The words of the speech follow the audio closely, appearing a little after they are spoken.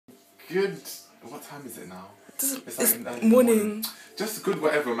good. What time is it now? It's like morning. Just good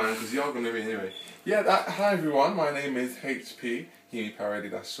whatever, man, because you're going to be anyway. Yeah, hi everyone, my name is HP, Heemy Parody,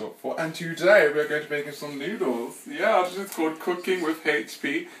 that's short for, and today we're going to be making some noodles. Yeah, this is called Cooking with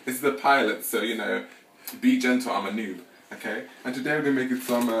HP. This is the pilot, so, you know, be gentle, I'm a noob, okay? And today we're going to be making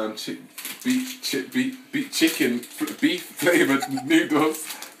some beef flavoured noodles.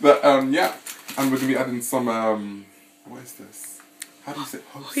 But, yeah, and we're going to be adding some, what is this? How do you say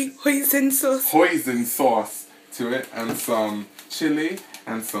hoisin sauce. Hoisin sauce to it, and some chili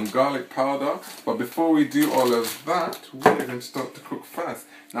and some garlic powder. But before we do all of that, we're going to start to cook first.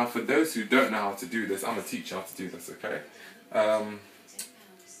 Now, for those who don't know how to do this, I'm going to teach you how to do this, okay?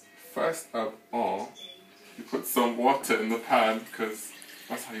 First of all, you put some water in the pan, because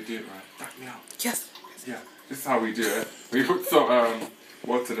that's how you do it, right? Back me up. Yes. Yeah, this is how we do it. We put some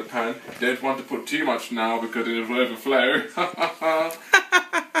water in the pan. Don't want to put too much now because it will overflow.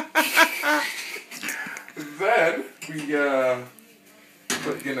 Then we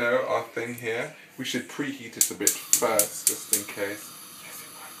put, you know, our thing here. We should preheat it a bit first, just in case. Yes,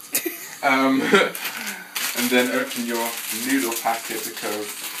 it might. And then open your noodle packet, because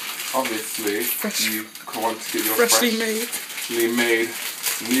obviously you want to get your freshly made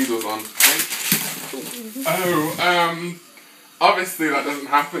noodles on point. Oh, obviously that doesn't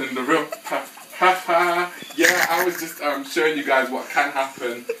happen in the real. Yeah, I was just showing you guys what can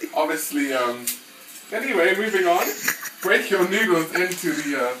happen. Obviously, anyway, moving on. Break your noodles into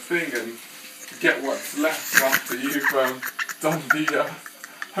the thing and get what's left after you've done the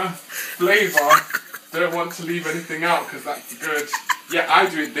flavour. Don't want to leave anything out because that's good. Yeah, I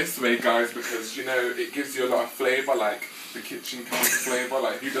do it this way, guys, because, you know, it gives you a lot of flavour, like the kitchen kind of flavour.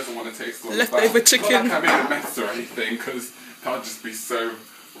 Like, who doesn't want to taste all of that? Leftover chicken. Not like I made a mess or anything, because that would just be so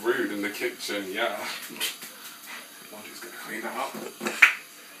rude in the kitchen, yeah. Wonder who's going to clean that up.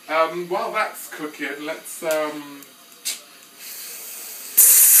 While that's cooking, let's,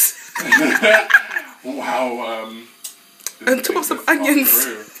 wow, and toss some onions.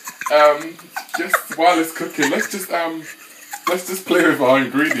 Just while it's cooking, let's just play with our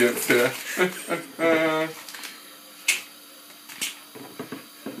ingredients here.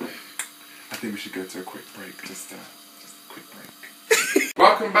 I think we should go to a quick break, just a quick break.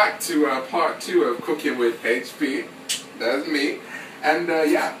 Welcome back to part 2 of Cooking with HP. That's me. And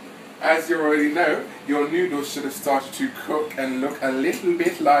yeah, as you already know, your noodles should have started to cook and look a little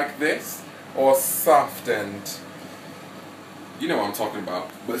bit like this, or soft, and you know what I'm talking about,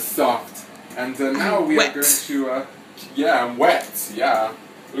 but soft. And now we are going to, yeah, and wet, yeah.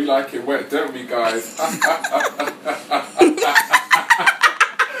 We like it wet, don't we, guys?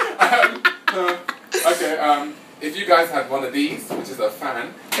 Okay, if you guys had one of these, which is a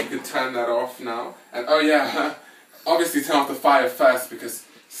fan, you could turn that off now. And oh yeah, obviously turn off the fire first, because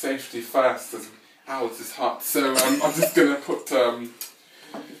safety first. Ow, this is hot. So I'm just gonna put,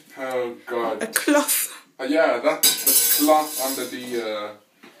 oh god. A cloth. Yeah, that's the cloth under the,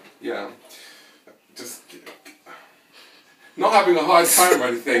 yeah. Just not having a hard time or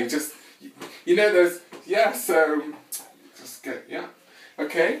anything, just, you know, there's, yeah, so, just get, yeah.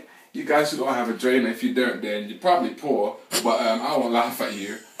 Okay, you guys should all have a drainer. If you don't, then you're probably poor, but I won't laugh at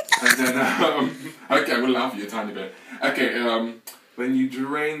you. And then, okay, we'll laugh at you a tiny bit. Okay, when you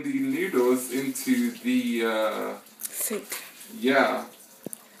drain the noodles into the, sink. Yeah.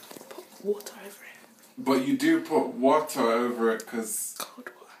 Put water over it. But you do put water over it, because... Cold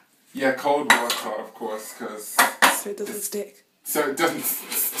water. Yeah, cold water, of course, because... So it doesn't stick. So it doesn't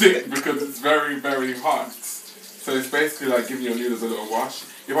stick because it's very, very hot. So it's basically like giving your noodles a little wash.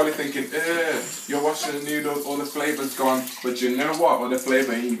 You're probably thinking, you're washing the noodles, all the flavour's gone. But you know what? All the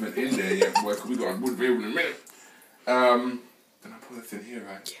flavour ain't even in there yet, boy, because we're going to put it in a minute. Then I put this in here,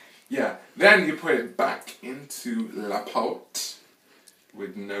 right? Yeah. Then you put it back into la pot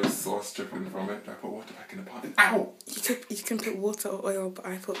with no sauce dripping from it. I put water back in the pot. Ow! You can put water or oil, but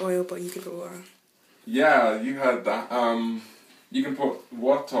I put oil, but you can put water. Yeah, you heard that. You can put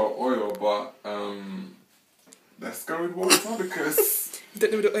water or oil, but let's go with water because you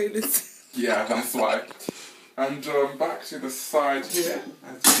don't know what the oil is. Yeah, that's why. And back to the side here.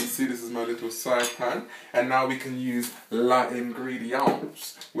 As you can see, this is my little side pan, and now we can use la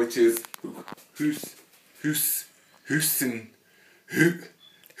ingredients, which is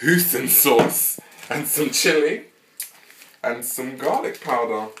hoisin sauce and some chili and some garlic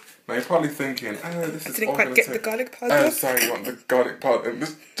powder. Now you're probably thinking, oh, this is I didn't quite get the garlic powder. Oh, sorry, you want the garlic powder. And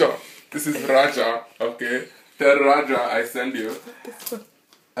this is Raja, okay? The Raja I send you.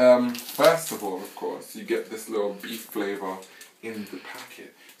 First of all, of course, you get this little beef flavour in the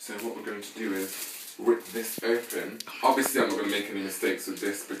packet. So what we're going to do is rip this open. Obviously I'm not going to make any mistakes with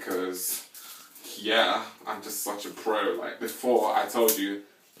this because, yeah, I'm just such a pro. Like before I told you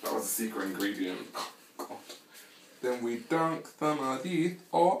that was a secret ingredient. Oh, God. Then we dunk some of these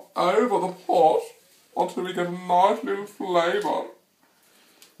all over the pot until we get a nice little flavour.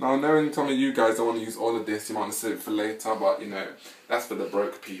 Now, knowing some of you guys don't want to use all of this, you might want to save it for later, but you know, that's for the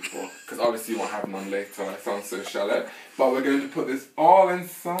broke people, because obviously you won't have none later. It sounds so shallow. But we're going to put this all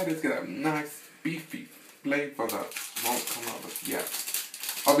inside. It's going to have a nice beefy flavour that won't come out of yet.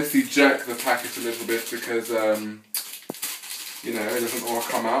 Obviously jerk the packet a little bit because, you know, it doesn't all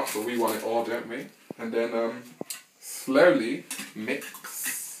come out, but we want it all, don't we? And then slowly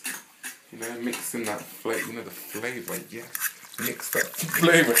mix, you know, mixing that flavour, you know, the flavour, yes. Mix that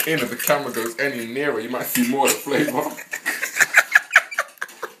flavour in. If the camera goes any nearer, you might see more of the flavour.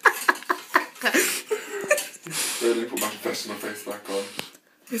 Let me put my professional face back on.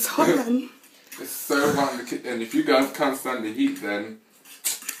 It's hot, man. It's so hot in the kitchen. And if you guys can't stand the heat, then...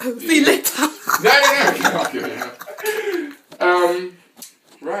 See you later. No.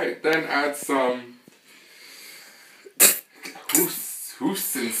 Right, then add some...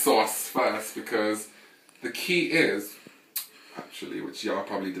 Houston sauce first, because the key is... Actually, which y'all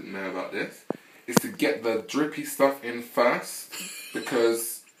probably didn't know about this, is to get the drippy stuff in first,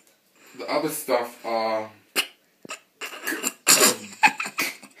 because the other stuff are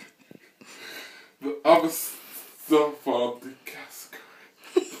the gas.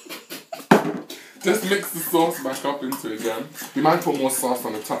 Just mix the sauce back up into it again. You might put more sauce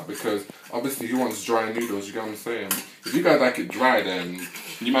on the top because obviously who wants dry noodles, you get what I'm saying? If you guys like it dry, then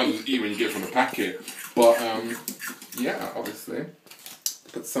you might as well eat when you get it from the packet. But yeah, obviously.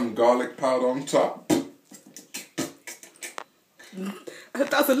 Put some garlic powder on top.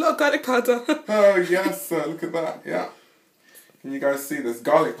 That's a lot of garlic powder. Oh yes, look at that, yeah. Can you guys see this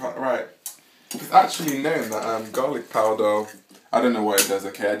garlic powder? Right. It's actually known that garlic powder, I don't know what it does,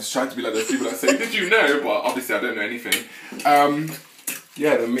 okay? I just try to be like those people that say, did you know? But obviously I don't know anything.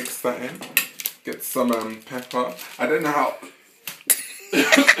 Yeah, then mix that in. Get some pepper. I don't know how...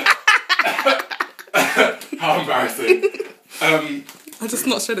 How embarrassing. I just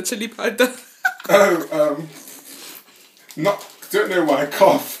not showed the chili powder. Don't know why I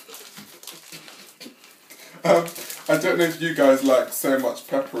cough. I don't know if you guys like so much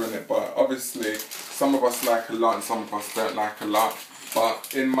pepper in it, but obviously some of us like a lot and some of us don't like a lot.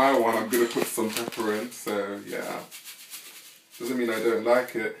 But in my one, I'm going to put some pepper in, so yeah. Doesn't mean I don't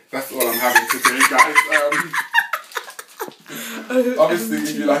like it. That's all I'm having today, guys. Obviously,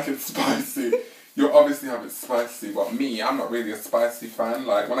 if you like it spicy, you'll obviously have it spicy. But me, I'm not really a spicy fan.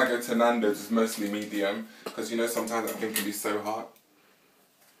 Like, when I go to Nando's, it's mostly medium. Because, you know, sometimes that thing can be so hot.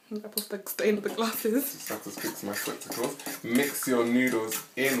 That was like stain of the glasses. Just have to fix my spectacles. Mix your noodles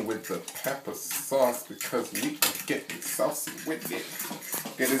in with the pepper sauce because we are getting saucy with it.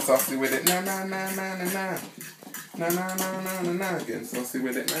 Getting saucy with it. Na na na na na na. Na na na na na na. Getting saucy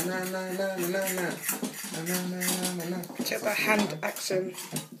with it. Na na na na na na na. Na na na na na. Check that hand action.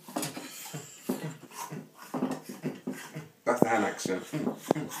 That's the hand action.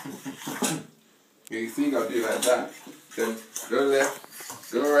 Yeah, you see, you gotta do it like that. Then go left.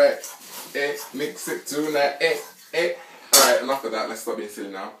 Go right, mix it to that, Alright, enough of that, let's stop being silly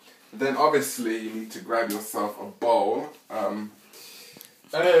now. Then obviously you need to grab yourself a bowl.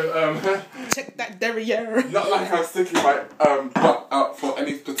 Check that derriere. Not like I'm sticking my butt out for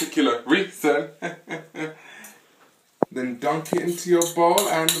any particular reason. Then dunk it into your bowl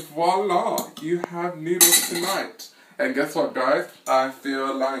and voila, you have noodles tonight. And guess what, guys? I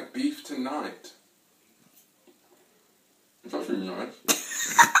feel like beef tonight. It's actually nice.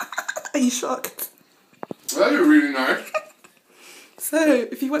 Are you shocked? That is really nice. So,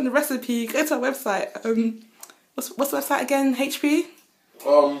 if you want the recipe, go to our website. What's the website again? HP?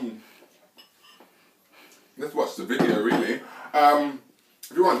 Let's watch the video, really.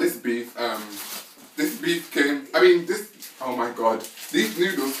 If you want this beef came... oh my god. These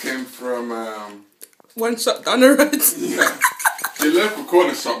noodles came from... One shop down the road. Yeah. Your local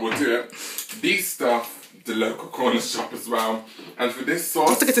corner shop will do it. These stuff... the local corner shop as well. And for this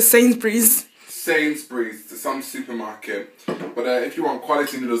sauce... I took it to Sainsbury's. To some supermarket. But if you want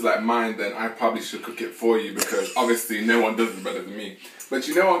quality noodles like mine, then I probably should cook it for you because obviously no one does it better than me. But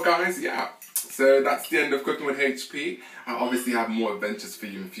you know what, guys? Yeah. So that's the end of Cooking with HP. I obviously have more adventures for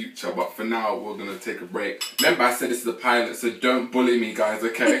you in future, but for now we're going to take a break. Remember, I said this is a pilot, so don't bully me, guys,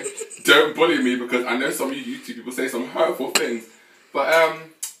 okay? Don't bully me because I know some of you YouTube people say some hurtful things. But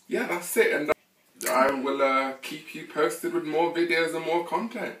yeah, that's it. And I will keep you posted with more videos and more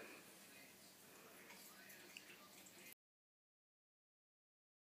content.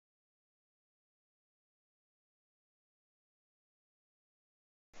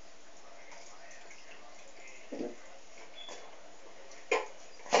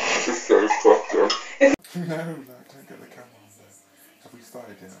 No, don't get the camera on there. Have we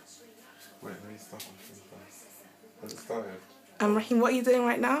started yet? Wait, let me start the thing first. Has it started? Raheem, what are you doing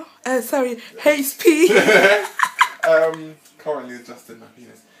right now? Sorry, HP. Currently adjusting my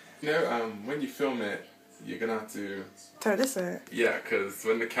penis. You know, when you film it, you're gonna have to... Tell this it. Yeah, because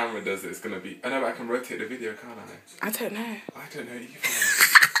when the camera does it, it's gonna be... I know, but I can rotate the video, can't I? I don't know. I don't know either.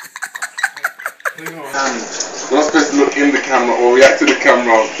 We're not supposed to look in the camera or react to the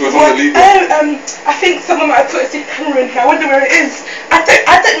camera. So it's illegal. I think someone might have put a secret camera in here. I wonder where it is. I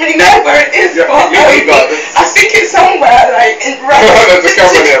don't really know where it is, yeah, but I think it's somewhere like in There's a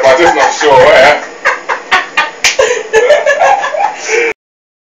camera there, but I'm just not sure where.